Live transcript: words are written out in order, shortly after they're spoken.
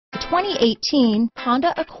2018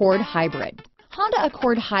 Honda Accord Hybrid. Honda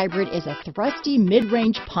Accord Hybrid is a thrusty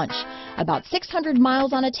mid-range punch. About 600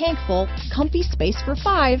 miles on a tank full, comfy space for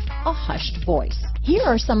 5, a hushed voice. Here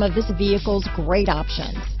are some of this vehicle's great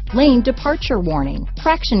options: lane departure warning,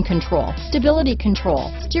 traction control, stability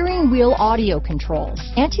control, steering wheel audio controls,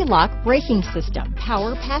 anti-lock braking system,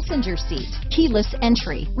 power passenger seat, keyless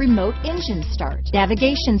entry, remote engine start,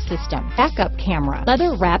 navigation system, backup camera,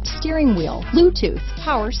 leather-wrapped steering wheel, Bluetooth,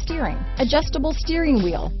 power steering, adjustable steering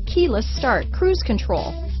wheel, keyless start, cruise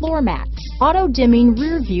control, floor mats, auto-dimming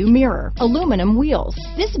rear view mirror, aluminum wheels.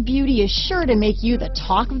 This beauty is sure to make you the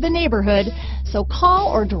talk of the neighborhood, so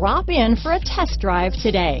call or drop in for a test drive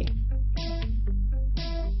today.